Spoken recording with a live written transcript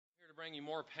bring you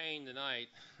more pain tonight.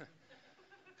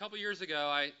 A couple years ago,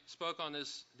 I spoke on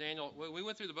this Daniel. We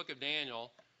went through the book of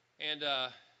Daniel, and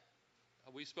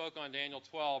we spoke on Daniel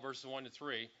 12, verses 1 to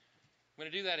 3. I'm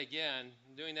going to do that again.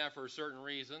 I'm doing that for a certain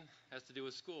reason. It has to do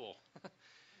with school.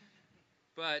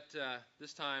 But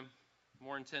this time,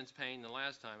 more intense pain than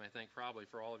last time, I think, probably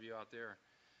for all of you out there.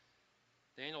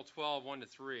 Daniel 12, 1 to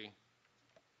 3.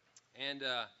 And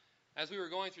as we were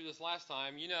going through this last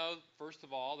time, you know, first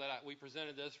of all, that we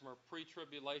presented this from a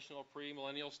pre-tribulational,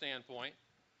 pre-millennial standpoint.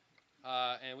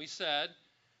 And we said,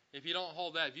 if you don't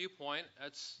hold that viewpoint,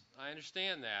 I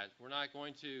understand that. We're not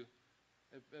going to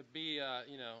be,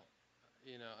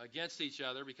 against each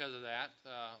other because of that.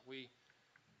 We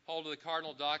hold to the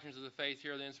cardinal doctrines of the faith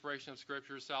here, the inspiration of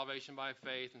Scripture, salvation by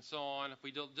faith, and so on. If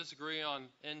we disagree on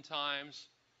end times,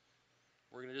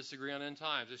 we're going to disagree on end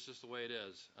times. It's just the way it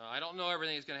is. I don't know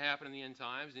everything that's going to happen in the end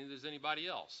times, neither does anybody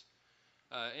else.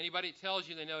 Anybody tells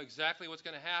you they know exactly what's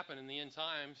going to happen in the end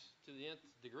times to the nth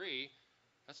degree,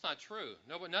 that's not true.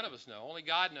 None of us know. Only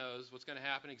God knows what's going to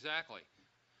happen exactly.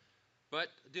 But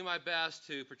do my best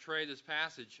to portray this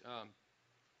passage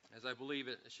as I believe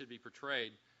it should be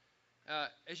portrayed.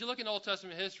 As you look in Old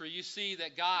Testament history, you see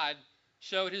that God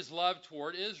showed his love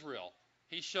toward Israel.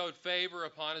 He showed favor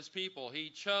upon his people. He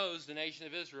chose the nation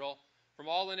of Israel. From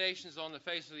all the nations on the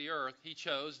face of the earth, he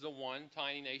chose the one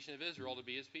tiny nation of Israel to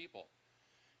be his people.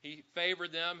 He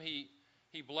favored them. He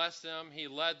blessed them. He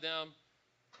led them.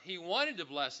 He wanted to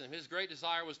bless them. His great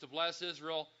desire was to bless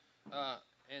Israel,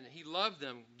 and he loved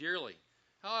them dearly.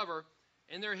 However,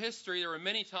 in their history, there were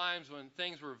many times when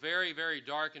things were very, very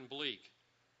dark and bleak.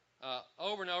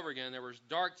 Over and over again, there were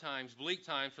dark times, bleak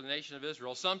times for the nation of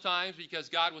Israel. Sometimes because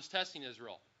God was testing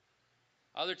Israel.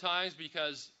 Other times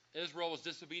because Israel was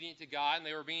disobedient to God and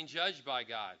they were being judged by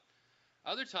God.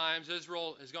 Other times,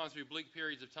 Israel has gone through bleak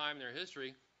periods of time in their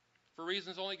history for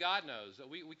reasons only God knows. That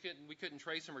we couldn't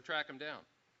trace them or track them down.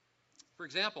 For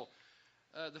example,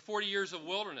 the 40 years of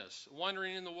wilderness,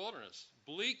 wandering in the wilderness,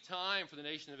 bleak time for the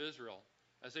nation of Israel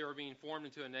as they were being formed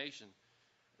into a nation.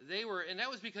 And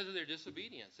that was because of their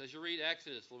disobedience. As you read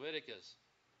Exodus, Leviticus,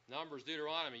 Numbers,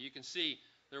 Deuteronomy, you can see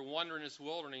their wandering in this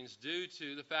wilderness due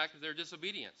to the fact of their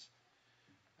disobedience.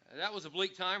 That was a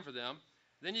bleak time for them.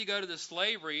 Then you go to the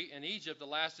slavery in Egypt that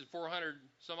lasted 400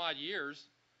 some odd years.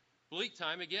 Bleak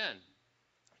time again.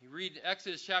 You read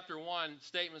Exodus chapter 1,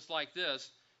 statements like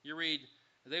this. You read,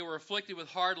 they were afflicted with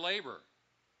hard labor,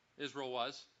 Israel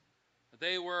was.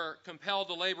 They were compelled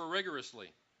to labor rigorously.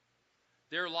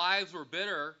 Their lives were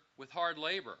bitter with hard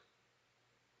labor.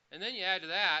 And then you add to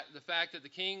that the fact that the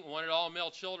king wanted all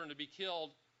male children to be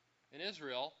killed in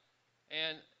Israel.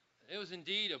 And it was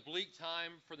indeed a bleak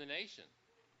time for the nation,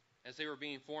 as they were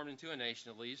being formed into a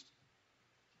nation at least.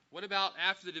 What about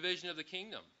after the division of the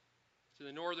kingdom to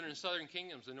the northern and southern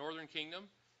kingdoms? The northern kingdom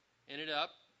ended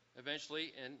up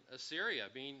eventually in Assyria,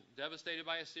 being devastated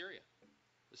by Assyria.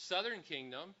 The southern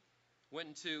kingdom went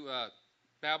into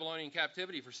Babylonian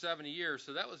captivity for 70 years,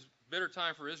 so that was a bitter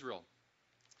time for Israel.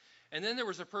 And then there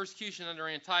was a persecution under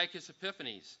Antiochus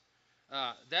Epiphanes.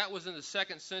 That was in the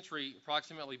 2nd century,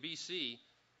 approximately BC.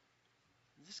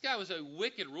 This guy was a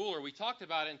wicked ruler. We talked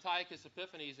about Antiochus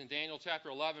Epiphanes in Daniel chapter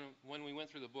 11 when we went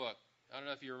through the book. I don't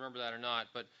know if you remember that or not,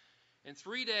 but in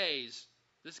 3 days,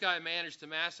 this guy managed to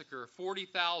massacre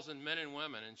 40,000 men and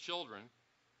women and children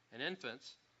and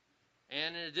infants,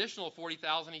 and an additional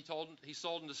 40,000 he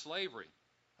sold into slavery.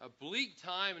 A bleak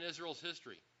time in Israel's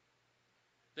history.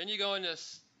 Then you go into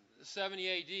 70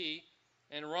 A.D.,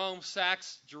 and Rome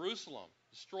sacks Jerusalem,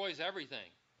 destroys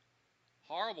everything.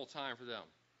 Horrible time for them.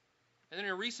 And then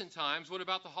in recent times, what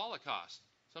about the Holocaust?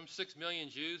 Some 6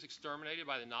 million Jews exterminated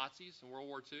by the Nazis in World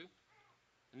War II.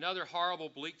 Another horrible,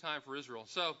 bleak time for Israel.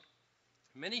 So,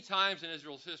 many times in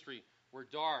Israel's history were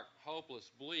dark, hopeless,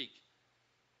 bleak.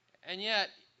 And yet,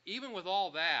 even with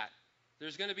all that,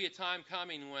 there's going to be a time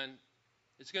coming when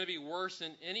it's going to be worse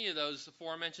than any of those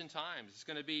aforementioned times. It's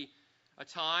going to be a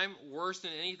time worse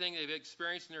than anything they've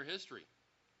experienced in their history.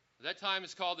 That time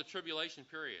is called the tribulation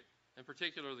period, in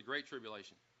particular the Great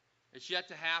Tribulation. It's yet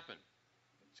to happen.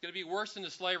 It's going to be worse than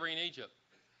the slavery in Egypt.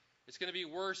 It's going to be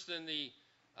worse than the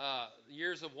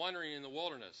years of wandering in the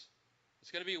wilderness.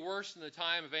 It's going to be worse than the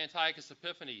time of Antiochus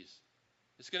Epiphanes.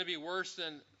 It's going to be worse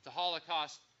than the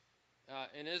Holocaust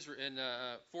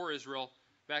for Israel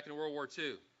back in World War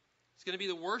II. It's going to be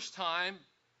the worst time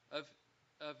of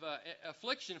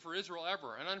affliction for Israel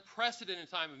ever, an unprecedented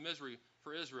time of misery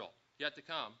for Israel yet to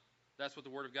come. That's what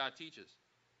the Word of God teaches.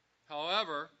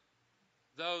 However,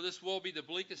 though this will be the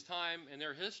bleakest time in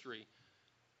their history,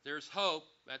 there's hope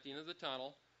at the end of the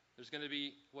tunnel. There's going to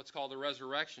be what's called the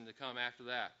resurrection to come after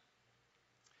that.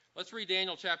 Let's read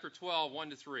Daniel chapter 12, 1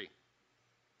 to 3. It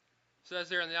says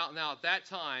there, now at that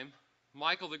time,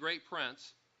 Michael the great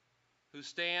prince, who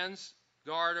stands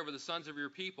guard over the sons of your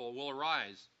people, will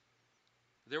arise.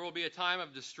 There will be a time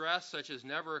of distress such as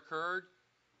never occurred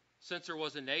since there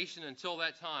was a nation until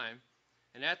that time.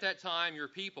 And at that time, your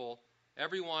people,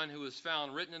 everyone who is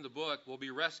found written in the book, will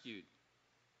be rescued.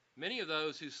 Many of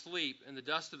those who sleep in the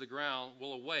dust of the ground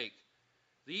will awake,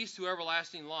 these to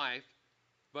everlasting life,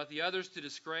 but the others to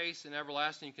disgrace and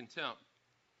everlasting contempt.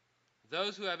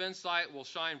 Those who have insight will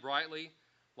shine brightly,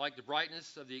 like the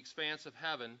brightness of the expanse of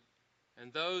heaven,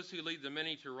 and those who lead the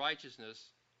many to righteousness,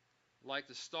 like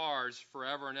the stars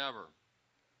forever and ever.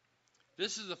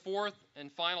 This is the fourth and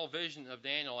final vision of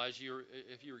Daniel,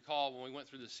 if you recall when we went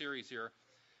through the series here.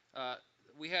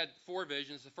 We had four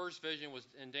visions. The first vision was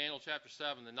in Daniel chapter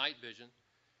 7, the night vision.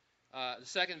 The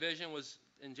second vision was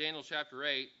in Daniel chapter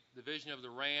 8, the vision of the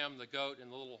ram, the goat,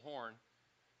 and the little horn.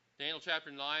 Daniel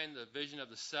chapter 9, the vision of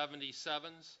the 70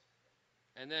 sevens.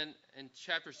 And then in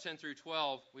chapters 10 through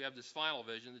 12, we have this final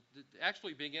vision that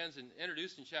actually begins and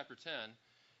introduced in chapter 10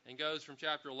 and goes from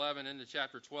chapter 11 into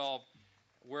chapter 12,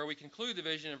 where we conclude the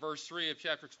vision in verse 3 of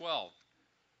chapter 12.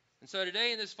 And so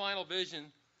today in this final vision,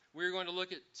 we're going to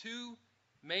look at two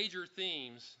major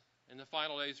themes in the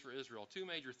final days for Israel, two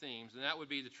major themes, and that would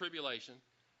be the tribulation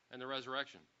and the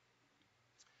resurrection.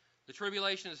 The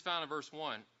tribulation is found in verse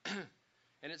 1,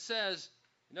 and it says,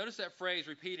 notice that phrase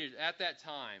repeated, at that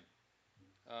time,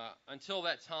 until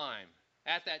that time,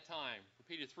 at that time,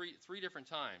 repeated three different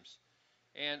times.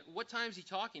 And what time is he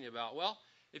talking about? Well,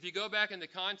 if you go back in the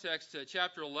context to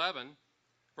chapter 11,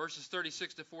 verses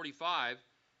 36 to 45,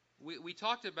 we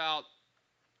talked about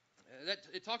that.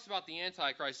 It talks about the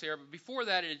Antichrist here, but before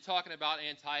that, it had talking about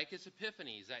Antiochus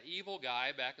Epiphanes, that evil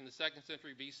guy back in the 2nd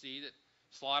century BC that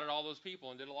slaughtered all those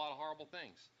people and did a lot of horrible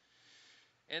things.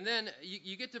 And then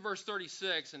you get to verse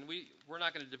 36, and we're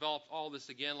not going to develop all this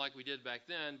again like we did back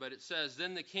then, but it says,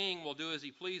 then the king will do as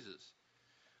he pleases.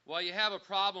 Well, you have a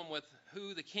problem with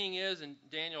who the king is in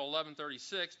Daniel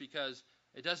 11:36 because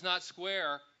it does not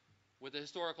square with the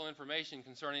historical information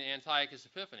concerning Antiochus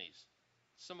Epiphanes.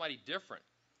 It's somebody different.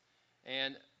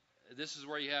 And this is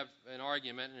where you have an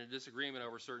argument and a disagreement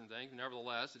over certain things.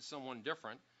 Nevertheless, it's someone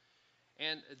different.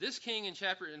 And this king in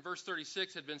verse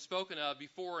 36 had been spoken of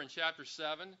before in chapter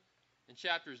 7 and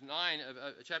chapter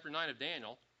 9 of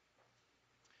Daniel.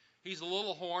 He's the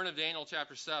little horn of Daniel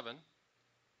chapter 7.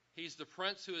 He's the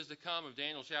prince who is to come of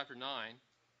Daniel chapter 9.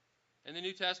 In the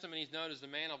New Testament, he's known as the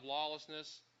man of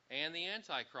lawlessness and the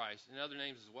Antichrist, and other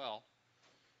names as well.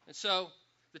 And so,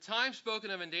 the time spoken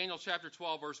of in Daniel chapter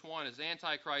 12, verse 1 is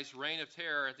Antichrist's reign of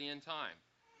terror at the end time.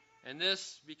 And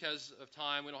this, because of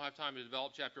time, we don't have time to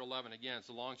develop chapter 11 again. It's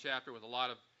a long chapter with a lot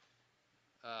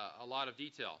of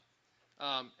detail.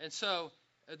 And so,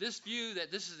 this view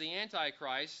that this is the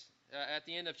Antichrist at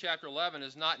the end of chapter 11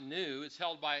 is not new. It's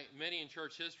held by many in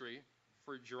church history,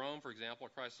 for Jerome, for example, or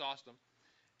Chrysostom.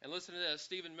 And listen to this.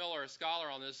 Stephen Miller, a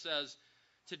scholar on this, says,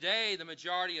 today the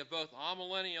majority of both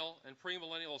amillennial and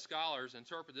premillennial scholars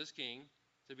interpret this king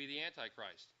to be the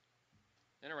Antichrist.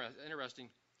 Interesting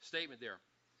statement there.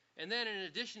 And then in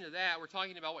addition to that, we're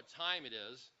talking about what time it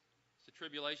is. It's the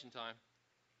tribulation time.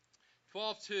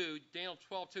 Daniel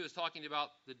 12:2 is talking about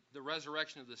the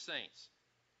resurrection of the saints.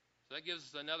 So that gives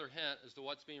us another hint as to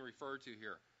what's being referred to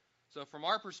here. So from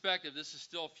our perspective, this is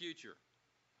still future.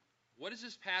 What does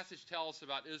this passage tell us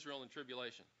about Israel and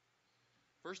tribulation?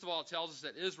 First of all, it tells us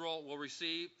that Israel will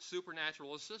receive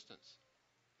supernatural assistance.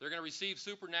 They're going to receive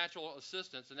supernatural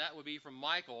assistance, and that would be from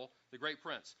Michael, the great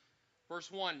prince.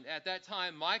 Verse 1, at that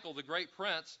time, Michael, the great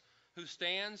prince, who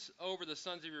stands over the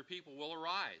sons of your people, will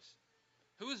arise.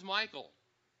 Who is Michael?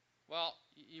 Well,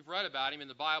 you've read about him in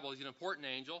the Bible. He's an important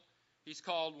angel. He's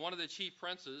called one of the chief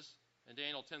princes in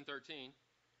Daniel 10:13.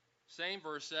 Same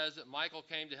verse says that Michael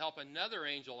came to help another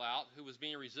angel out who was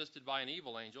being resisted by an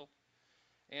evil angel.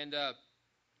 And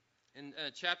in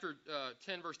chapter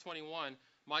 10, verse 21,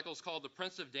 Michael's called the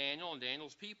Prince of Daniel and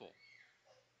Daniel's people.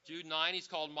 Jude 9, he's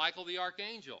called Michael the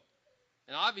Archangel.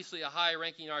 And obviously a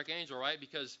high-ranking archangel, right?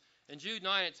 Because in Jude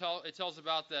 9, it tells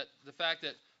about the fact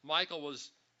that Michael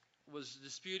was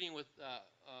disputing with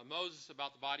Moses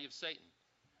about the body of Satan.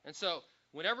 And so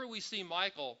whenever we see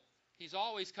Michael, he's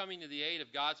always coming to the aid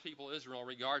of God's people Israel in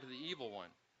regard to the evil one.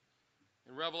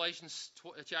 In Revelation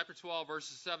chapter 12,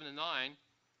 verses 7 and 9,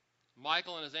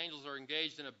 Michael and his angels are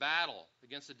engaged in a battle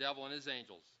against the devil and his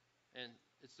angels. And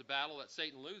it's the battle that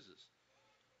Satan loses.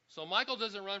 So Michael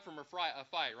doesn't run from a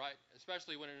fight, right?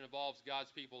 Especially when it involves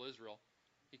God's people Israel.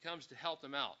 He comes to help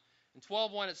them out. In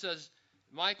 12:1 it says,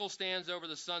 Michael stands over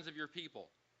the sons of your people.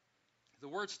 The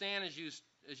word stand is used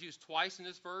is used twice in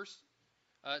this verse.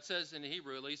 It says in the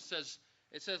Hebrew, at least,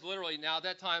 it says literally, now at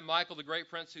that time Michael, the great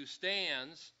prince who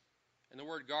stands, and the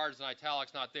word guards in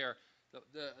italics not there.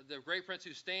 The great prince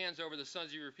who stands over the sons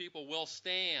of your people will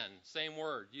stand. Same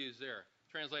word used there.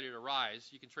 Translated arise.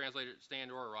 You can translate it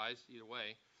stand or arise, either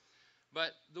way.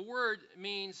 But the word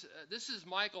means, this is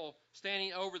Michael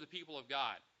standing over the people of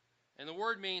God. And the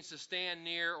word means to stand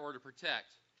near or to protect.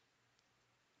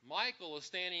 Michael is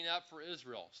standing up for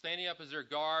Israel, standing up as their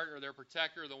guard or their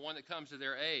protector, the one that comes to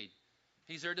their aid.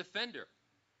 He's their defender.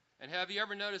 And have you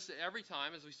ever noticed that every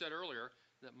time, as we said earlier,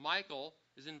 that Michael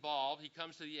is involved, he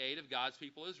comes to the aid of God's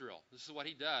people Israel. This is what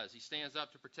he does. He stands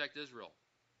up to protect Israel.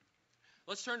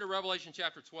 Let's turn to Revelation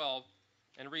chapter 12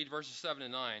 and read verses 7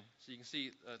 and 9 so you can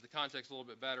see the context a little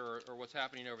bit better or what's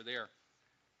happening over there.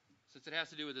 Since it has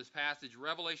to do with this passage,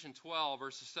 Revelation 12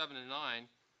 verses 7 and 9.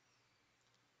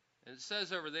 And it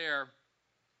says over there,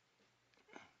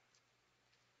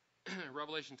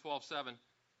 Revelation 12:7,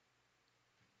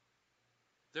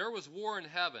 there was war in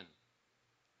heaven.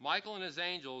 Michael and his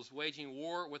angels waging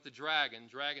war with the dragon.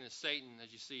 Dragon is Satan,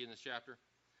 as you see in this chapter.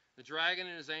 The dragon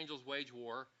and his angels wage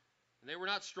war. And they were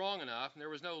not strong enough, and there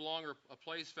was no longer a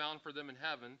place found for them in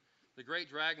heaven. The great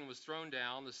dragon was thrown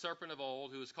down, the serpent of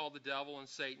old, who is called the devil and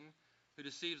Satan, who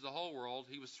deceives the whole world.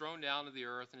 He was thrown down to the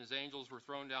earth, and his angels were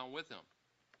thrown down with him.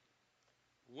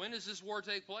 When does this war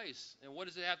take place? And what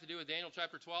does it have to do with Daniel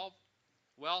chapter 12?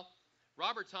 Well,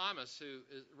 Robert Thomas, who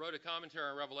wrote a commentary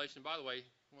on Revelation, by the way,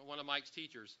 one of Mike's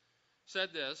teachers,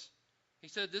 said this. He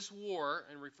said this war,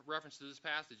 in reference to this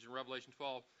passage in Revelation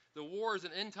 12, the war is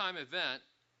an end-time event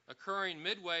occurring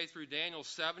midway through Daniel's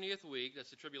 70th week, that's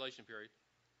the tribulation period.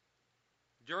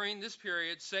 During this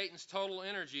period, Satan's total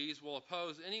energies will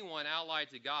oppose anyone allied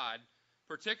to God,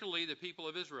 particularly the people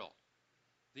of Israel.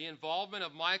 The involvement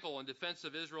of Michael in defense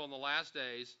of Israel in the last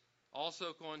days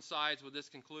also coincides with this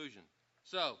conclusion.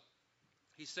 So,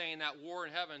 he's saying that war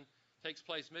in heaven takes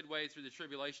place midway through the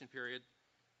tribulation period,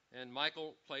 and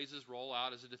Michael plays his role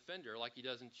out as a defender like he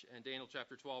does in Daniel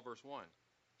chapter 12, verse 1.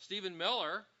 Stephen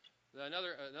Miller,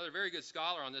 another very good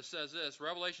scholar on this, says this,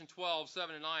 Revelation 12,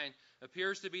 7 and 9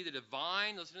 appears to be the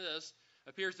divine, listen to this,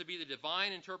 appears to be the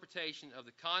divine interpretation of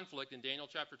the conflict in Daniel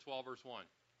chapter 12, verse 1.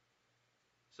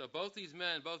 So both these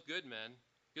men, both good men,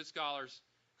 good scholars,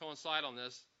 coincide on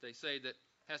this. They say that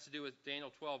has to do with Daniel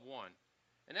 12:1.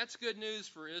 And that's good news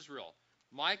for Israel.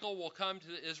 Michael will come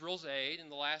to Israel's aid in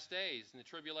the last days, in the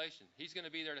tribulation. He's going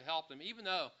to be there to help them. Even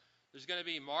though there's going to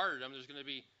be martyrdom, there's going to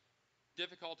be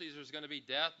difficulties, there's going to be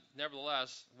death,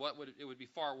 nevertheless, it would be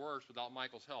far worse without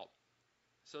Michael's help.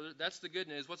 So that's the good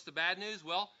news. What's the bad news?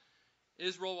 Well,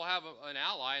 Israel will have an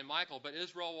ally in Michael, but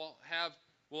Israel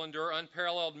will endure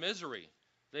unparalleled misery.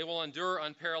 They will endure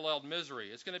unparalleled misery.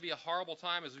 It's going to be a horrible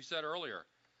time, as we said earlier.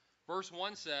 Verse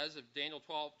 1 says of Daniel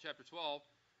 12, chapter 12,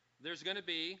 there's going to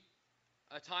be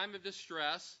a time of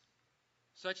distress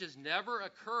such as never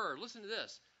occurred. Listen to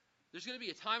this. There's going to be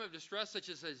a time of distress such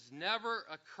as has never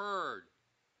occurred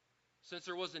since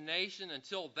there was a nation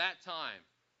until that time.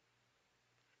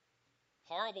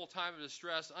 Horrible time of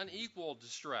distress, unequaled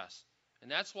distress.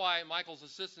 And that's why Michael's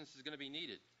assistance is going to be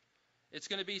needed. It's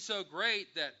going to be so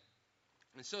great that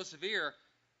and so severe,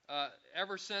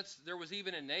 ever since there was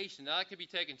even a nation. Now, that could be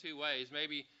taken two ways.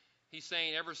 Maybe he's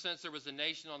saying ever since there was a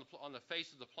nation on the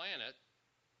face of the planet,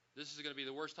 this is going to be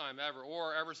the worst time ever.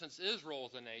 Or ever since Israel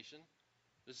is a nation,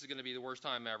 this is going to be the worst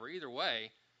time ever. Either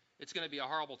way, it's going to be a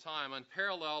horrible time,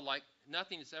 unparalleled like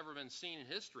nothing that's ever been seen in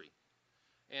history.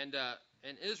 And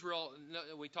Israel,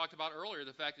 we talked about earlier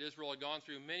the fact that Israel had gone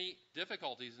through many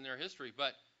difficulties in their history,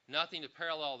 but nothing to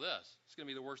parallel this. It's going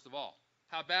to be the worst of all.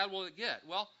 How bad will it get?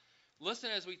 Well, listen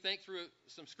as we think through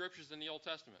some scriptures in the Old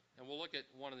Testament, and we'll look at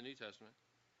one in the New Testament.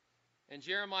 In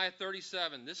Jeremiah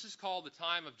 37, this is called the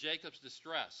time of Jacob's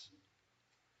distress.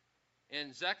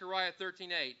 In Zechariah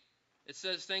 13:8, it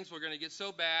says things were going to get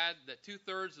so bad that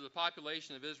 2/3 of the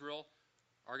population of Israel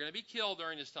are going to be killed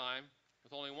during this time,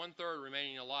 with only 1/3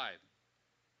 remaining alive,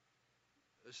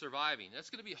 surviving. That's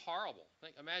going to be horrible.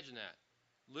 Imagine that.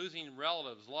 Losing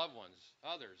relatives, loved ones,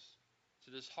 others,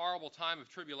 to this horrible time of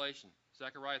tribulation,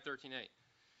 Zechariah 13:8.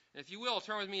 If you will,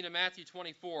 turn with me to Matthew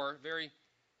 24, very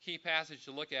key passage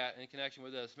to look at in connection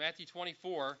with this. Matthew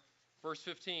 24, verse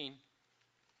 15.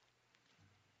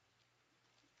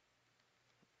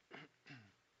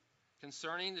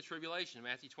 Concerning the tribulation,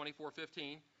 Matthew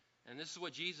 24:15. And this is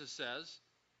what Jesus says.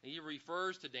 He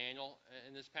refers to Daniel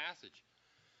in this passage.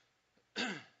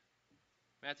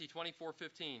 Matthew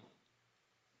 24:15.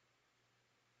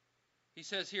 He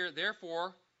says here,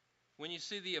 therefore, when you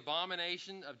see the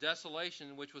abomination of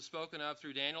desolation which was spoken of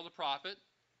through Daniel the prophet,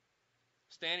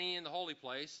 standing in the holy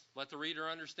place, let the reader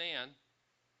understand.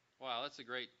 Wow, that's a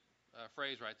great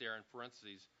phrase right there in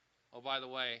parentheses. Oh, by the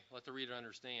way, let the reader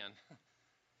understand.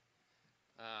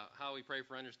 How we pray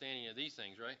for understanding of these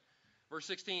things, right? Verse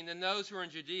 16, then those who are in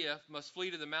Judea must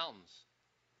flee to the mountains.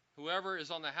 Whoever is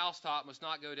on the housetop must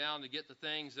not go down to get the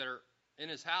things that are in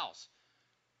his house.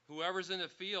 Whoever's in the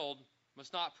field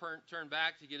must not turn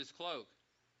back to get his cloak.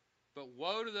 But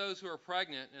woe to those who are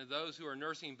pregnant and those who are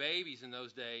nursing babies in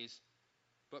those days.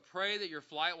 But pray that your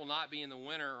flight will not be in the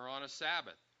winter or on a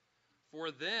Sabbath.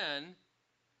 For then,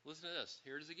 listen to this,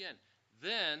 here it is again.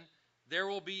 Then there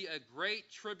will be a great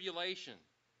tribulation,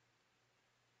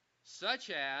 such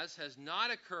as has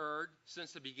not occurred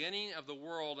since the beginning of the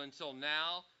world until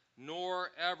now, nor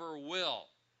ever will.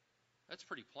 That's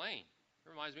pretty plain. It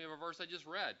reminds me of a verse I just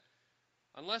read.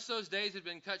 Unless those days had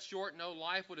been cut short, no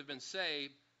life would have been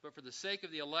saved, but for the sake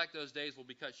of the elect, those days will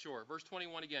be cut short. Verse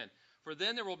 21 again. For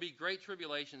then there will be great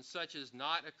tribulation, such as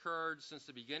not occurred since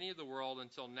the beginning of the world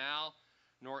until now,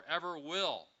 nor ever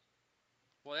will.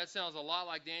 Well, that sounds a lot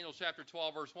like Daniel chapter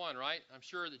 12, verse 1, right? I'm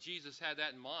sure that Jesus had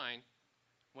that in mind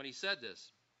when he said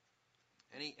this.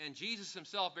 And Jesus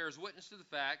himself bears witness to the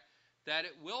fact that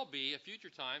it will be, a future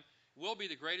time, will be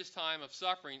the greatest time of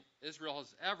suffering Israel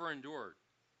has ever endured.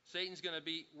 Satan's going to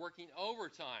be working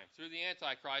overtime through the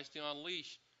Antichrist to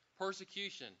unleash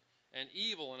persecution and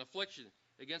evil and affliction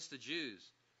against the Jews.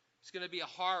 It's going to be a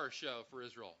horror show for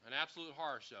Israel, an absolute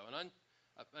horror show,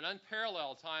 an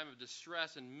unparalleled time of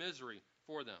distress and misery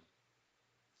for them.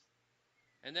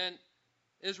 And then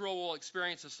Israel will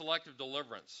experience a selective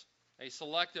deliverance. A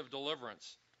selective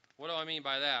deliverance. What do I mean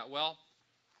by that? Well,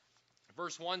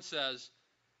 verse 1 says,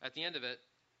 at the end of it,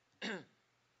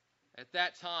 at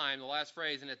that time, the last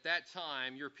phrase, and at that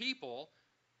time, your people,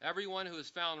 everyone who is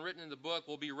found written in the book,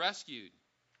 will be rescued.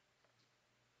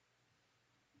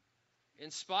 In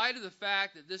spite of the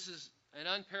fact that this is an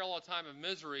unparalleled time of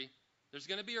misery, there's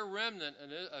going to be a remnant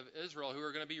of Israel who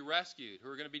are going to be rescued, who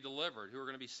are going to be delivered, who are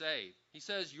going to be saved. He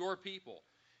says, your people.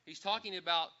 He's talking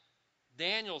about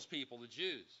Daniel's people, the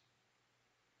Jews.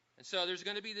 And so there's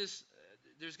going to be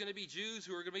Jews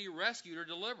who are going to be rescued or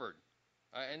delivered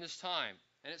in this time.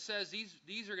 And it says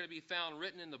these are going to be found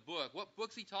written in the book. What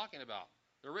book's he talking about?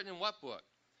 They're written in what book?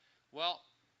 Well,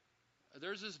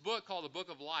 there's this book called the Book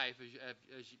of Life,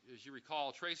 as you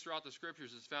recall, traced throughout the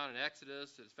Scriptures. It's found in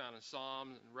Exodus, it's found in Psalm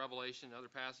and Revelation and other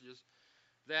passages.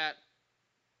 That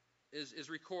is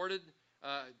recorded.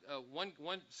 One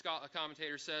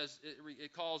commentator says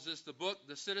it calls this the book.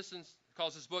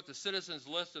 Calls this book the Citizens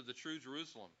List of the True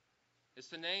Jerusalem. It's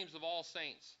the names of all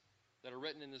saints that are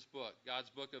written in this book, God's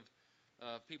book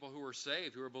of people who are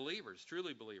saved, who are believers,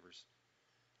 truly believers.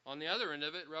 On the other end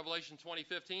of it, Revelation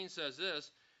 20:15 says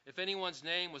this: if anyone's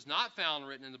name was not found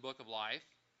written in the book of life,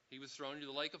 he was thrown into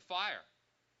the lake of fire.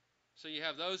 So you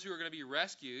have those who are going to be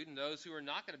rescued and those who are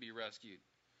not going to be rescued.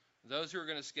 Those who are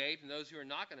going to escape and those who are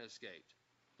not going to escape.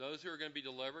 Those who are going to be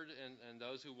delivered and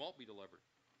those who won't be delivered.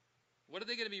 What are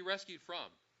they going to be rescued from?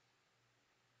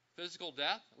 Physical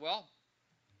death? Well,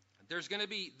 there's going to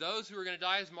be those who are going to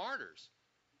die as martyrs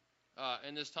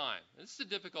in this time. This is a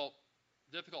difficult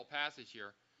passage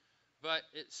here. But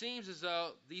it seems as though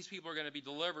these people are going to be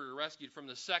delivered or rescued from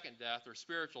the second death or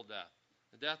spiritual death,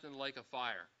 the death in the lake of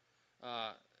fire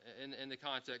in the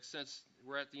context, since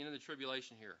we're at the end of the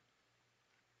tribulation here.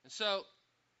 And so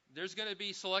there's going to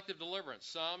be selective deliverance.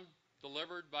 Some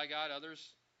delivered by God,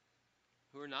 others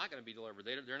who are not going to be delivered.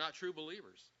 They're not true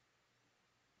believers.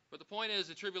 But the point is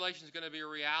the tribulation is going to be a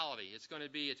reality. It's going to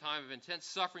be a time of intense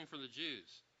suffering for the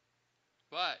Jews.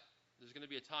 But there's going to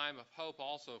be a time of hope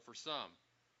also for some.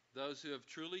 Those who have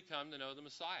truly come to know the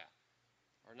Messiah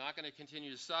are not going to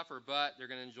continue to suffer, but they're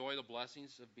going to enjoy the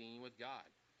blessings of being with God.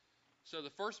 So the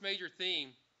first major theme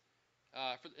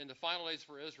in the final days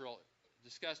for Israel,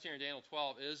 discussed here in Daniel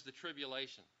 12, is the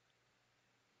tribulation.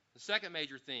 The second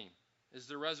major theme is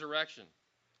the resurrection.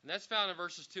 And that's found in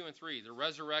verses 2 and 3, the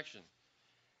resurrection.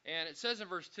 And it says in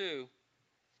verse 2,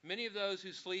 many of those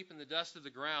who sleep in the dust of the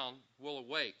ground will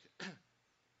awake.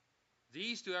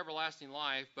 These to everlasting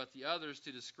life, but the others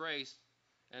to disgrace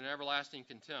and everlasting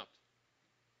contempt.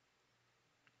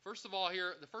 First of all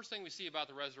here, the first thing we see about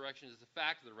the resurrection is the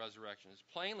fact of the resurrection. It's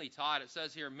plainly taught. It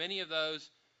says here, many of those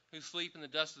who sleep in the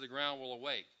dust of the ground will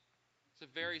awake.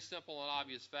 It's a very simple and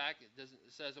obvious fact. It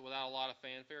says it without a lot of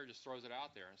fanfare. It just throws it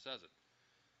out there and says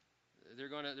it. They're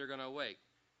going to awake.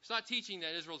 It's not teaching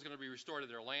that Israel is going to be restored to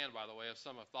their land, by the way, as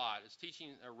some have thought. It's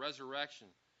teaching a resurrection.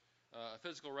 A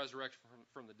physical resurrection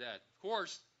from the dead. Of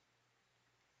course,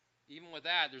 even with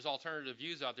that, there's alternative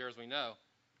views out there, as we know.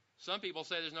 Some people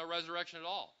say there's no resurrection at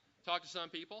all. Talk to some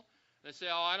people. They say,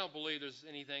 oh, I don't believe there's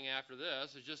anything after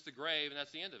this. It's just the grave, and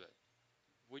that's the end of it.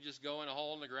 We just go in a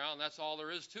hole in the ground, and that's all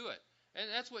there is to it. And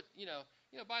that's what,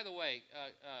 by the way,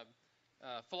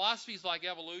 philosophies like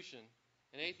evolution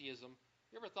and atheism,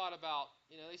 you ever thought about,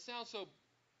 they sound so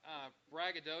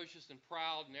braggadocious and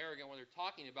proud and arrogant when they're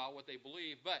talking about what they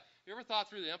believe, but you ever thought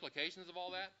through the implications of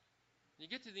all that? You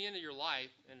get to the end of your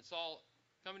life, and it's all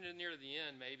coming near to the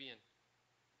end, maybe, and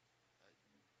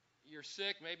you're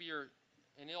sick, maybe you're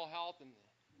in ill health, and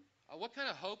what kind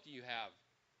of hope do you have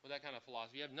with that kind of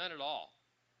philosophy? You have none at all.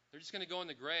 They're just going to go in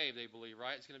the grave, they believe,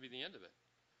 right? It's going to be the end of it.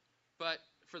 But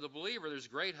for the believer, there's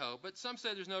great hope. But some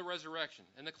say there's no resurrection.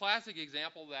 And the classic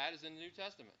example of that is in the New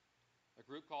Testament, a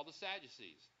group called the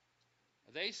Sadducees.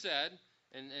 They said,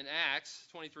 in Acts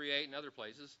 23:8 and other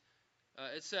places,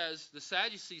 it says, the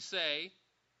Sadducees say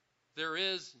there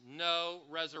is no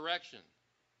resurrection.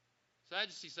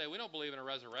 Sadducees say, we don't believe in a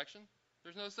resurrection.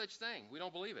 There's no such thing. We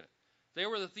don't believe in it. They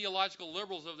were the theological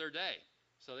liberals of their day.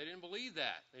 So they didn't believe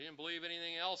that. They didn't believe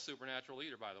anything else supernatural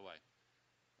either, by the way.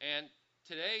 And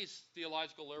today's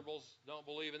theological liberals don't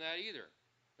believe in that either.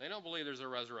 They don't believe there's a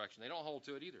resurrection. They don't hold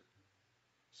to it either.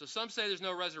 So some say there's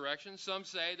no resurrection. Some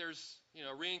say there's,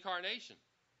 reincarnation.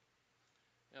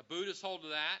 Now, Buddhists hold to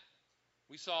that.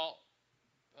 We saw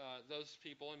those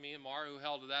people in Myanmar who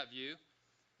held to that view.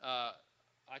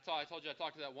 I told you I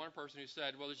talked to that one person who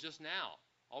said, well, it's just now.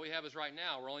 All we have is right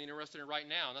now. We're only interested in right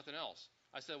now, nothing else.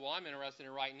 I said, well, I'm interested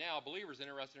in right now. Believers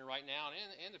interested in right now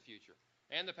and the future,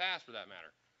 and the past for that matter.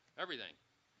 Everything,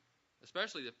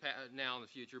 especially the now and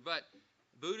the future. But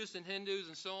Buddhists and Hindus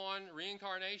and so on,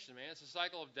 reincarnation, man, it's a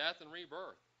cycle of death and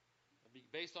rebirth. It'll be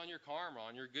based on your karma,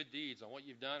 on your good deeds, on what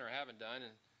you've done or haven't done,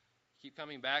 and keep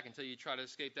coming back until you try to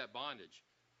escape that bondage.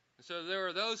 And so there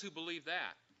are those who believe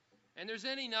that. And there's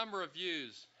any number of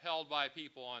views held by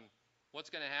people on what's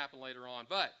going to happen later on.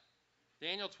 But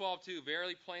Daniel 12:2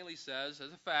 very plainly says,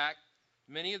 as a fact,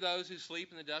 many of those who sleep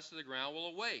in the dust of the ground will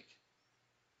awake.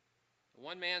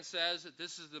 One man says that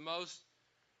this is the most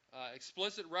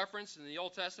explicit reference in the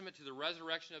Old Testament to the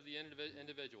resurrection of the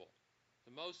individual.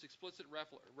 The most explicit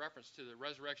reference to the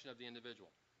resurrection of the individual.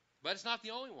 But it's not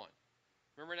the only one.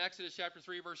 Remember in Exodus chapter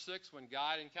 3, verse 6, when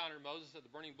God encountered Moses at the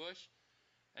burning bush,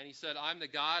 and he said, I'm the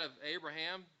God of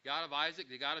Abraham, God of Isaac,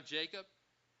 the God of Jacob.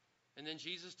 And then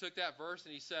Jesus took that verse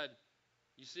and he said,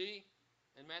 you see,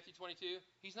 in Matthew 22,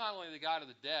 he's not only the God of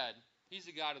the dead, he's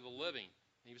the God of the living.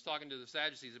 And he was talking to the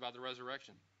Sadducees about the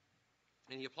resurrection.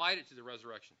 And he applied it to the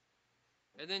resurrection.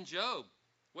 And then Job,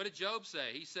 what did Job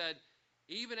say? He said,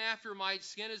 even after my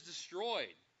skin is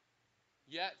destroyed,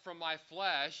 yet from my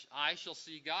flesh I shall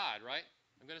see God, right?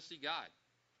 I'm going to see God.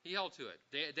 He held to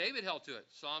it. David held to it.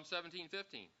 Psalm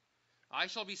 17:15. I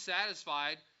shall be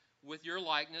satisfied with your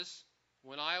likeness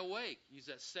when I awake. Use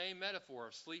that same metaphor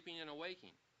of sleeping and awaking.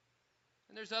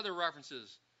 And there's other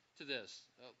references to this.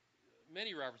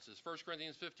 Many references. 1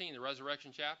 Corinthians 15, the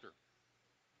resurrection chapter.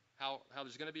 How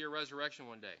there's going to be a resurrection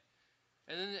one day.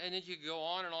 And then you could go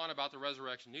on and on about the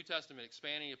resurrection. New Testament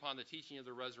expanding upon the teaching of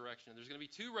the resurrection. There's going to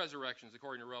be two resurrections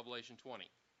according to Revelation 20.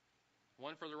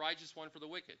 One for the righteous, one for the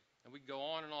wicked. And we can go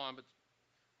on and on, but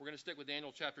we're going to stick with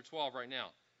Daniel chapter 12 right now.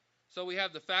 So we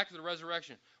have the fact of the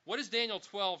resurrection. What does Daniel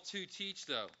 12:2 teach,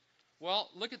 though? Well,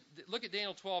 look at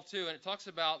Daniel 12:2, and it talks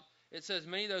about, it says,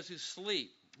 many of those who sleep.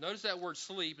 Notice that word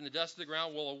sleep, in the dust of the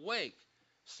ground will awake.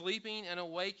 Sleeping and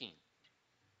awaking.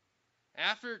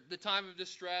 After the time of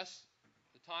distress,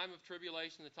 the time of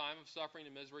tribulation, the time of suffering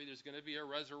and misery, there's going to be a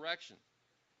resurrection.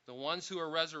 The ones who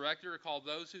are resurrected are called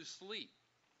those who sleep.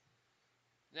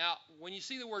 Now, when you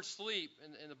see the word sleep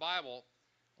in the Bible,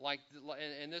 like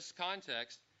in this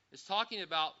context, it's talking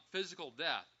about physical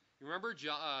death. You remember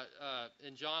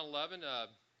in John 11,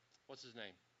 what's his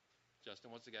name?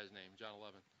 Justin, what's the guy's name? John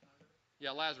 11.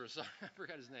 Yeah, Lazarus. Sorry, I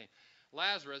forgot his name.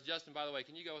 Lazarus. Justin, by the way,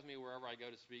 can you go with me wherever I go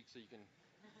to speak so you can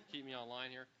keep me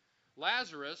online here?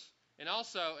 Lazarus, and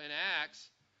also in Acts,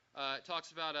 it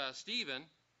talks about Stephen.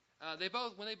 They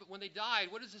both, when they died,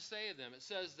 what does it say of them? It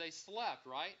says they slept,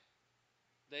 right?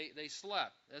 They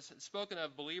slept. That's spoken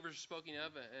of, believers spoken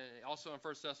of, also in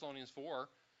 1 Thessalonians 4,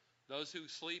 those who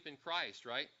sleep in Christ,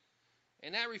 right?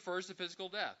 And that refers to physical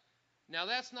death. Now,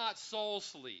 that's not soul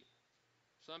sleep.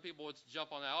 Some people would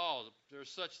jump on that, oh, there's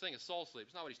such thing as soul sleep.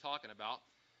 It's not what he's talking about.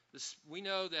 We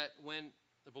know that when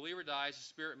the believer dies, the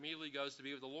spirit immediately goes to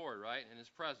be with the Lord, right? In his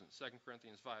presence, 2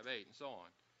 Corinthians 5:8, and so on.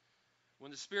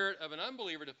 When the spirit of an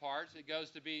unbeliever departs, it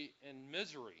goes to be in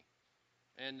misery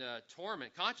and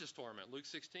torment, conscious torment, Luke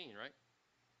 16,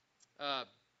 right?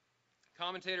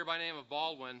 Commentator by the name of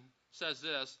Baldwin says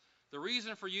this, the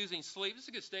reason for using sleep, this is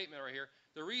a good statement right here,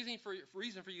 the reason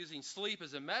for using sleep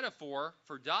as a metaphor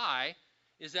for die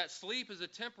is that sleep is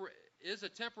a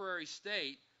temporary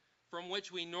state from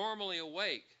which we normally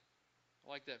awake. I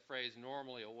like that phrase,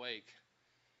 normally awake.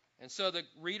 And so the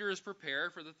reader is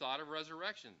prepared for the thought of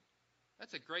resurrection.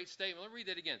 That's a great statement. Let me read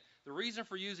that again. The reason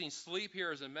for using sleep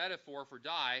here as a metaphor for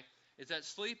die is that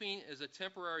sleeping is a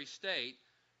temporary state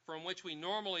from which we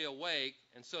normally awake,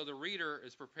 and so the reader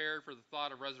is prepared for the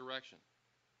thought of resurrection.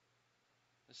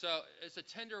 And so it's a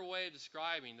tender way of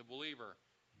describing the believer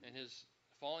and his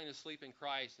falling asleep in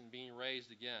Christ and being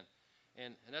raised again.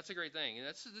 And that's a great thing. And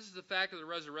this is the fact of the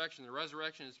resurrection. The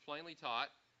resurrection is plainly taught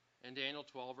in Daniel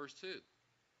 12, verse 2.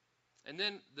 And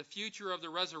then the future of the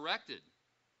resurrected.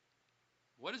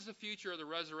 What does the future of the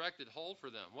resurrected hold for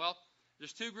them? Well,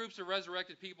 there's two groups of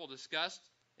resurrected people discussed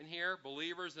in here,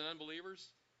 believers and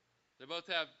unbelievers.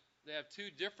 They have two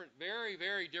different, very,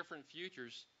 very different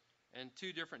futures and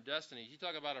two different destinies. You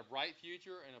talk about a bright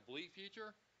future and a bleak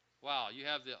future. Wow, you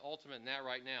have the ultimate in that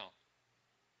right now.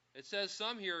 It says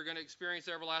some here are going to experience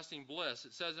everlasting bliss.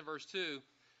 It says in verse 2,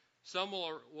 some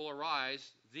will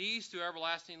arise, these to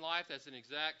everlasting life. That's an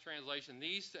exact translation.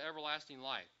 These to everlasting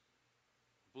life.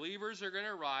 Believers are going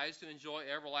to arise to enjoy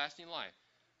everlasting life.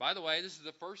 By the way, this is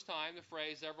the first time the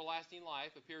phrase everlasting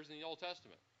life appears in the Old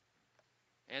Testament.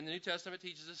 And the New Testament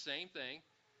teaches the same thing.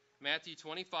 Matthew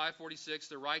 25:46,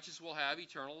 the righteous will have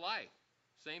eternal life.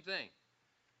 Same thing.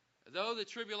 Though the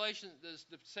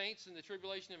saints in the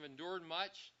tribulation have endured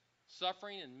much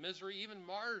suffering and misery, even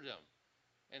martyrdom,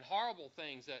 and horrible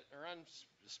things that are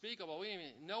unspeakable, we don't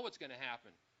even know what's going to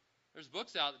happen. There's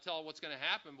books out that tell what's going to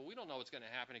happen, but we don't know what's going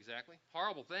to happen exactly.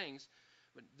 Horrible things.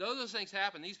 But though those things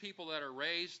happen, these people that are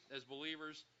raised as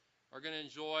believers are going to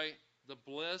enjoy the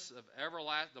blessing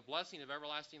of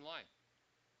everlasting life.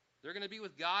 They're going to be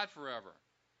with God forever.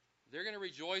 They're going to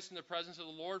rejoice in the presence of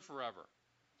the Lord forever.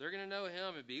 They're going to know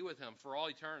Him and be with Him for all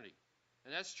eternity.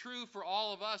 And that's true for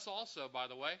all of us also, by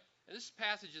the way. And this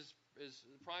passage is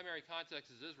the primary context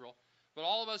is Israel. But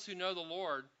all of us who know the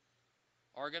Lord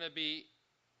are going to be,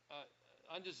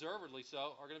 undeservedly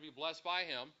so, are going to be blessed by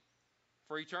Him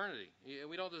for eternity.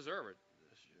 We don't deserve it.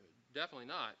 Definitely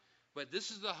not. But this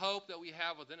is the hope that we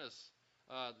have within us.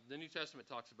 The New Testament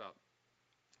talks about.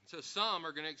 So some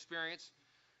are going to experience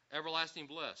everlasting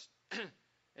bliss.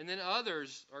 And then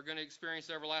others are going to experience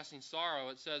everlasting sorrow.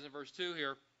 It says in verse 2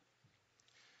 here,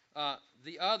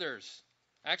 the others,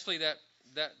 actually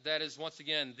that is once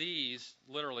again these,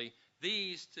 literally,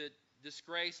 these to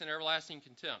disgrace and everlasting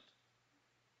contempt.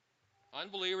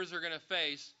 Unbelievers are going to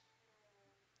face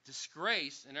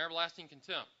disgrace and everlasting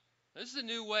contempt. This is a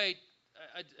new way,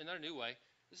 not a new way,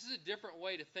 this is a different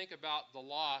way to think about the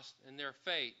lost and their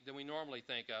fate than we normally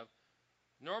think of.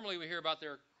 Normally we hear about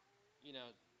their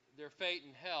fate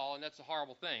in hell, and that's a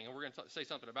horrible thing, and we're going to say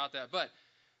something about that. But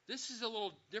this is a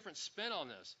little different spin on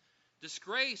this.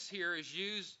 Disgrace here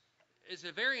is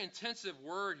a very intensive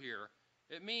word here.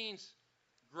 It means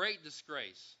great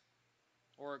disgrace,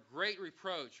 or great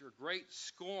reproach, or great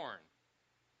scorn.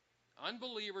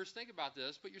 Unbelievers, think about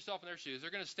this, put yourself in their shoes.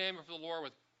 They're going to stand before the Lord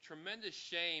with tremendous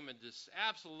shame and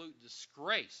absolute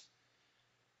disgrace.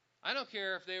 I don't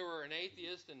care if they were an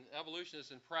atheist and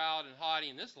evolutionist and proud and haughty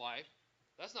in this life.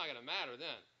 That's not going to matter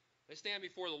then. They stand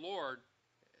before the Lord.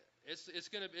 It's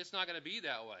not going to be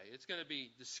that way. It's going to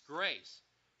be disgrace,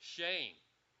 shame.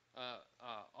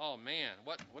 Oh man,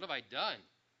 what have I done?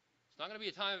 It's not going to be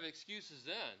a time of excuses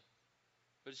then,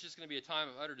 but it's just going to be a time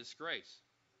of utter disgrace.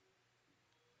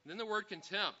 And then the word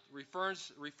contempt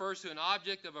refers to an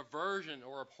object of aversion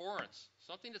or abhorrence,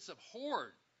 something that's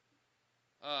abhorred.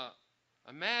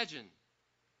 Imagine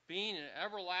being an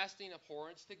everlasting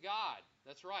abhorrence to God.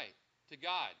 That's right, to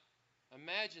God.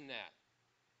 Imagine that.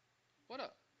 What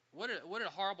a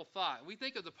horrible thought. We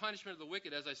think of the punishment of the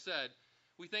wicked, as I said.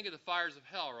 We think of the fires of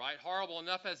hell, right? Horrible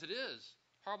enough as it is.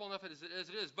 Horrible enough as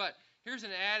it is. But here's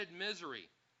an added misery.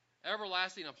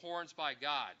 Everlasting abhorrence by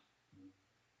God.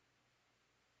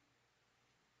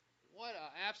 What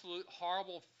an absolute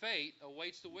horrible fate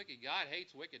awaits the wicked. God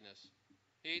hates wickedness.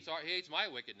 He hates my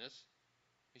wickedness.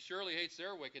 He surely hates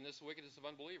their wickedness, the wickedness of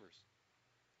unbelievers.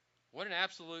 What an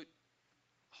absolute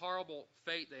horrible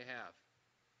fate they have.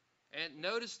 And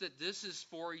notice that this is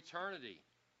for eternity.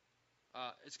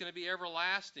 It's going to be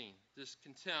everlasting, this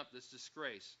contempt, this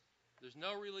disgrace. There's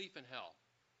no relief in hell.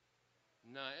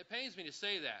 No, it pains me to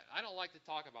say that. I don't like to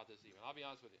talk about this even. I'll be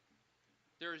honest with you.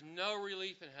 There is no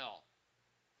relief in hell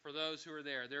for those who are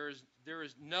there. There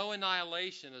is no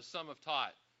annihilation, as some have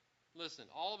taught. Listen,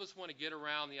 all of us want to get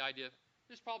around the idea.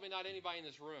 There's probably not anybody in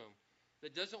this room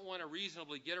that doesn't want to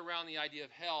reasonably get around the idea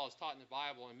of hell as taught in the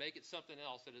Bible and make it something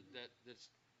else that's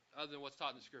other than what's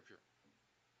taught in the Scripture.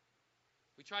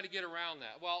 We try to get around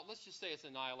that. Well, let's just say it's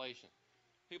annihilation.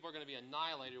 people are going to be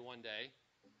annihilated one day,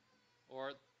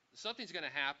 or something's going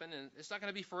to happen, and it's not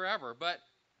going to be forever. But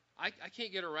I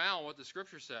can't get around what the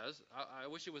Scripture says. I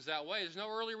wish it was that way. There's no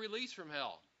early release from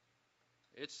hell.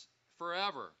 It's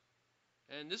forever.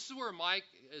 And this is where Mike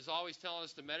is always telling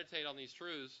us to meditate on these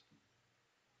truths,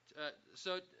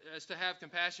 so as to have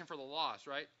compassion for the lost,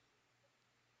 right?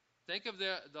 Think of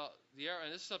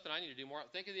and this is something I need to do more.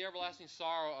 Think of the everlasting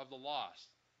sorrow of the lost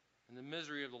and the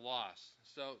misery of the lost.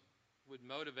 So it would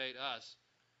motivate us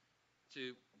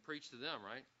to preach to them,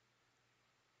 right?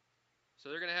 So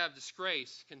they're going to have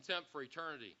disgrace, contempt for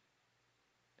eternity.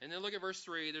 And then look at verse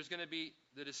 3. There's going to be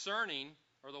the discerning,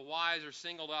 or the wise, are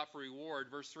singled out for reward.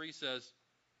 Verse 3 says,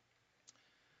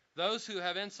 those who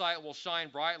have insight will shine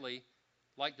brightly,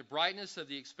 like the brightness of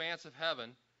the expanse of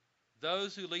heaven.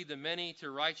 Those who lead the many to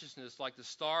righteousness, like the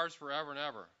stars forever and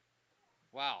ever.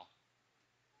 Wow.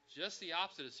 Just the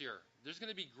opposite is here. There's going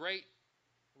to be great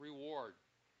reward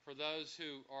for those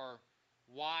who are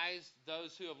wise,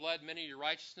 those who have led many to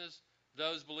righteousness,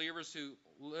 those believers who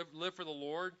live for the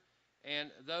Lord, and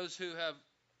those who have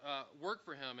worked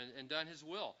for Him and done His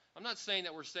will. I'm not saying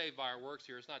that we're saved by our works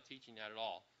here. It's not teaching that at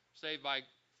all. Saved by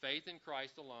faith in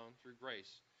Christ alone through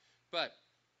grace. But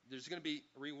there's going to be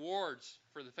rewards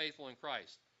for the faithful in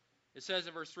Christ. It says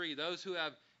in verse 3, those who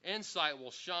have insight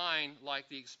will shine like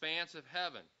the expanse of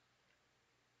heaven.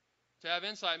 To have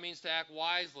insight means to act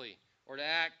wisely, or to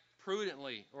act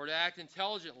prudently, or to act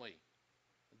intelligently.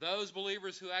 Those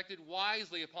believers who acted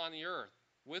wisely upon the earth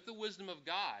with the wisdom of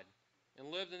God and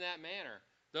lived in that manner,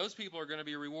 those people are going to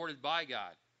be rewarded by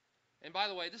God. And by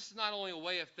the way, this is not only a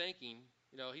way of thinking.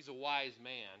 He's a wise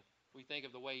man. We think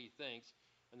of the way he thinks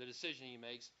and the decision he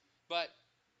makes. But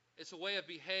it's a way of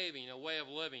behaving, a way of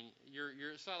living.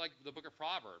 It's not like the book of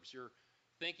Proverbs. You're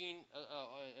thinking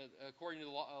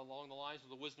along the lines of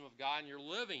the wisdom of God, and you're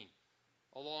living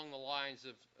along the lines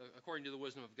of according to the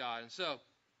wisdom of God. And so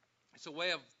it's a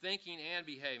way of thinking and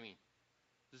behaving.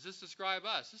 Does this describe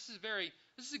us? This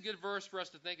is a good verse for us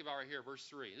to think about right here, verse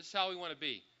 3. This is how we want to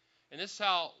be. And this is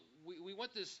how we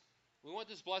want this. We want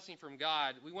this blessing from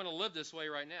God. We want to live this way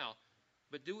right now.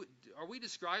 But are we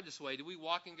described this way? Do we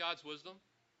walk in God's wisdom?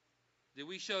 Do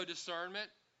we show discernment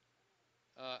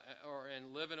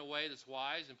and live in a way that's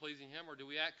wise and pleasing Him? Or do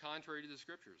we act contrary to the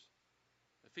Scriptures?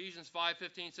 Ephesians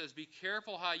 5:15 says, be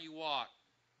careful how you walk.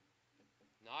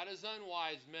 Not as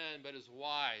unwise men, but as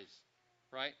wise.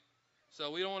 Right?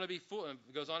 So we don't want to be foolish.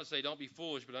 It goes on to say, don't be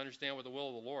foolish, but understand what the will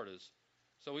of the Lord is.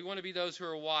 So we want to be those who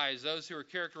are wise, those who are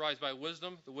characterized by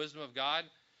wisdom, the wisdom of God,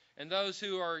 and those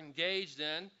who are engaged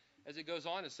in, as it goes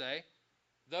on to say,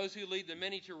 those who lead the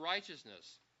many to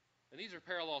righteousness. And these are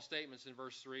parallel statements in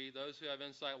verse 3. Those who have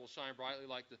insight will shine brightly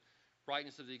like the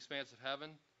brightness of the expanse of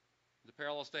heaven. The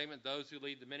parallel statement, those who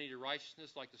lead the many to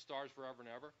righteousness like the stars forever and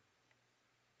ever.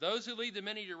 Those who lead the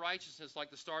many to righteousness like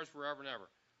the stars forever and ever.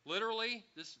 Literally,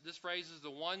 this phrase is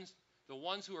the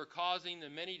ones who are causing the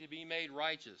many to be made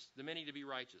righteous, the many to be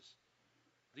righteous.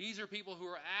 These are people who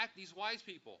are these wise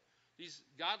people, these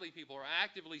godly people are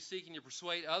actively seeking to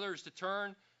persuade others to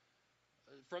turn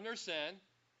from their sin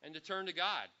and to turn to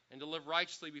God and to live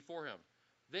righteously before Him.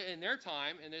 In their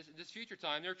time, in this future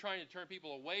time, they're trying to turn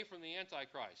people away from the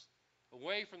Antichrist,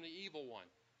 away from the evil one,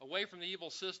 away from the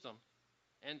evil system,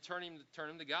 and turn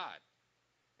them to God.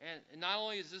 And not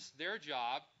only is this their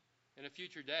job in a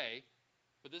future day,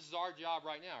 but this is our job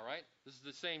right now, right? This is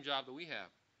the same job that we have.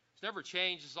 It's never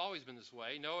changed. It's always been this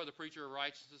way. Noah, the preacher of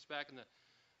righteousness back in the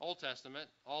Old Testament,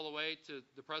 all the way to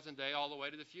the present day, all the way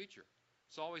to the future.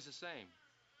 It's always the same.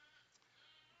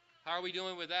 How are we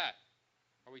doing with that?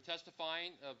 Are we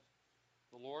testifying of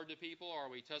the Lord to people? Or are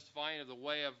we testifying of the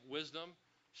way of wisdom,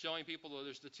 showing people that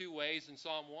there's the two ways in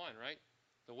Psalm 1, right?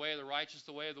 The way of the righteous,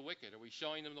 the way of the wicked. Are we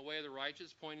showing them the way of the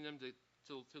righteous, pointing them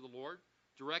to the Lord?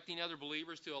 Directing other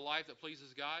believers to a life that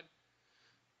pleases God?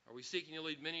 Are we seeking to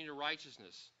lead many to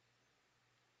righteousness?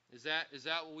 Is that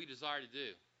what we desire to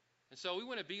do? And so we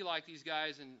want to be like these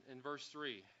guys in verse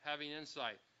 3, having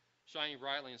insight, shining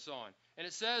brightly, and so on. And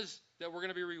it says that we're going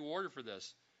to be rewarded for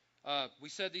this. We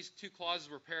said these two clauses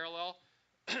were parallel.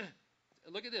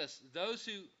 Look at this. Those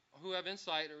who have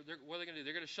insight, what are they going to do?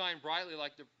 They're going to shine brightly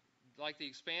like the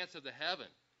expanse of the heaven.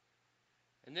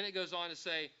 And then it goes on to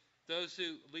say, those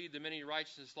who lead the many to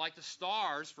righteousness like the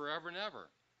stars forever and ever.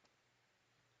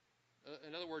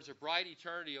 In other words, a bright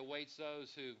eternity awaits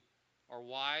those who are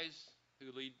wise,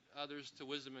 who lead others to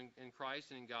wisdom in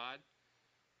Christ and in God,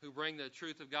 who bring the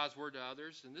truth of God's word to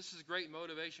others. And this is great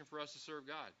motivation for us to serve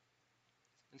God.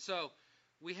 And so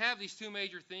we have these two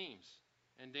major themes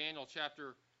in Daniel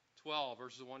chapter 12,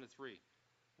 verses 1 to 3.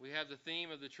 We have the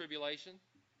theme of the tribulation,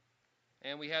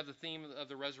 And we have the theme of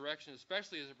the resurrection,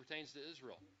 especially as it pertains to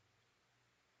Israel.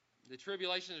 The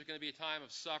tribulation is going to be a time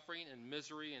of suffering and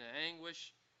misery and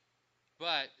anguish,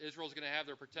 but Israel's going to have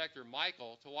their protector,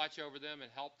 Michael, to watch over them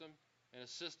and help them and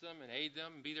assist them and aid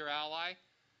them and be their ally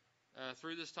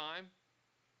through this time.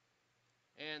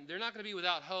 And they're not going to be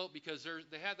without hope because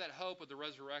they have that hope of the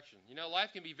resurrection. You know, life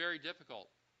can be very difficult.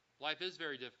 Life is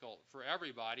very difficult for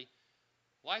everybody.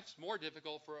 Life's more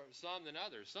difficult for some than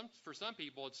others. For some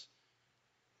people,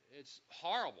 it's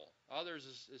horrible.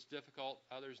 Others is difficult.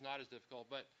 Others not as difficult.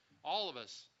 But all of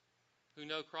us who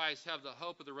know Christ have the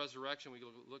hope of the resurrection we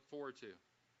look forward to.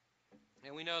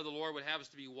 And we know the Lord would have us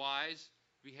to be wise,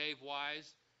 behave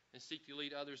wise, and seek to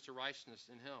lead others to righteousness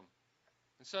in Him.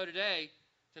 And so tonight,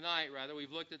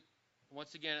 we've looked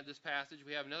once again at this passage.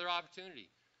 We have another opportunity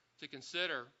to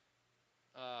consider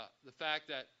the fact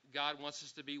that God wants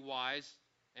us to be wise,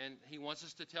 and He wants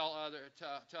us to tell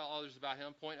others about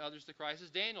Him, point others to Christ,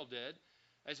 as Daniel did.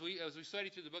 As we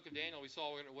studied through the book of Daniel, we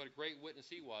saw what a great witness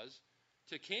he was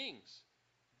to kings,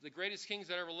 the greatest kings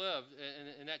that ever lived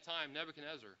in that time,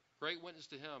 Nebuchadnezzar. Great witness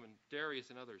to him, and Darius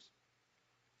and others.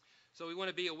 So we want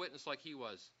to be a witness like he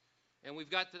was. And we've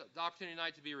got the opportunity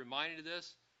tonight to be reminded of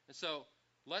this. And so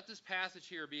let this passage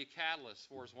here be a catalyst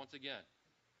for us once again,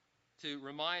 to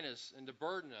remind us and to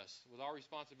burden us with our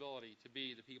responsibility to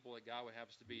be the people that God would have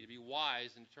us to be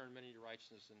wise and to turn many to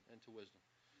righteousness and to wisdom.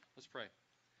 Let's pray.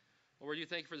 Lord, we do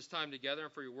thank you for this time together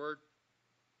and for your word.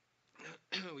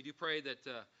 We do pray that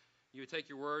you would take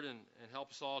your word and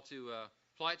help us all to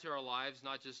apply it to our lives,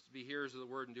 not just be hearers of the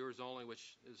word and doers only,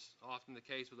 which is often the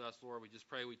case with us, Lord. We just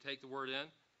pray we take the word in,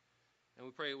 and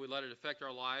we pray we let it affect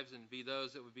our lives and be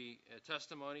those that would be a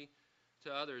testimony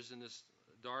to others in this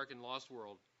dark and lost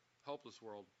world, hopeless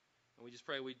world. And we just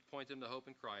pray we point them to hope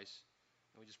in Christ,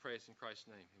 and we just pray it's in Christ's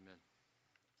name. Amen.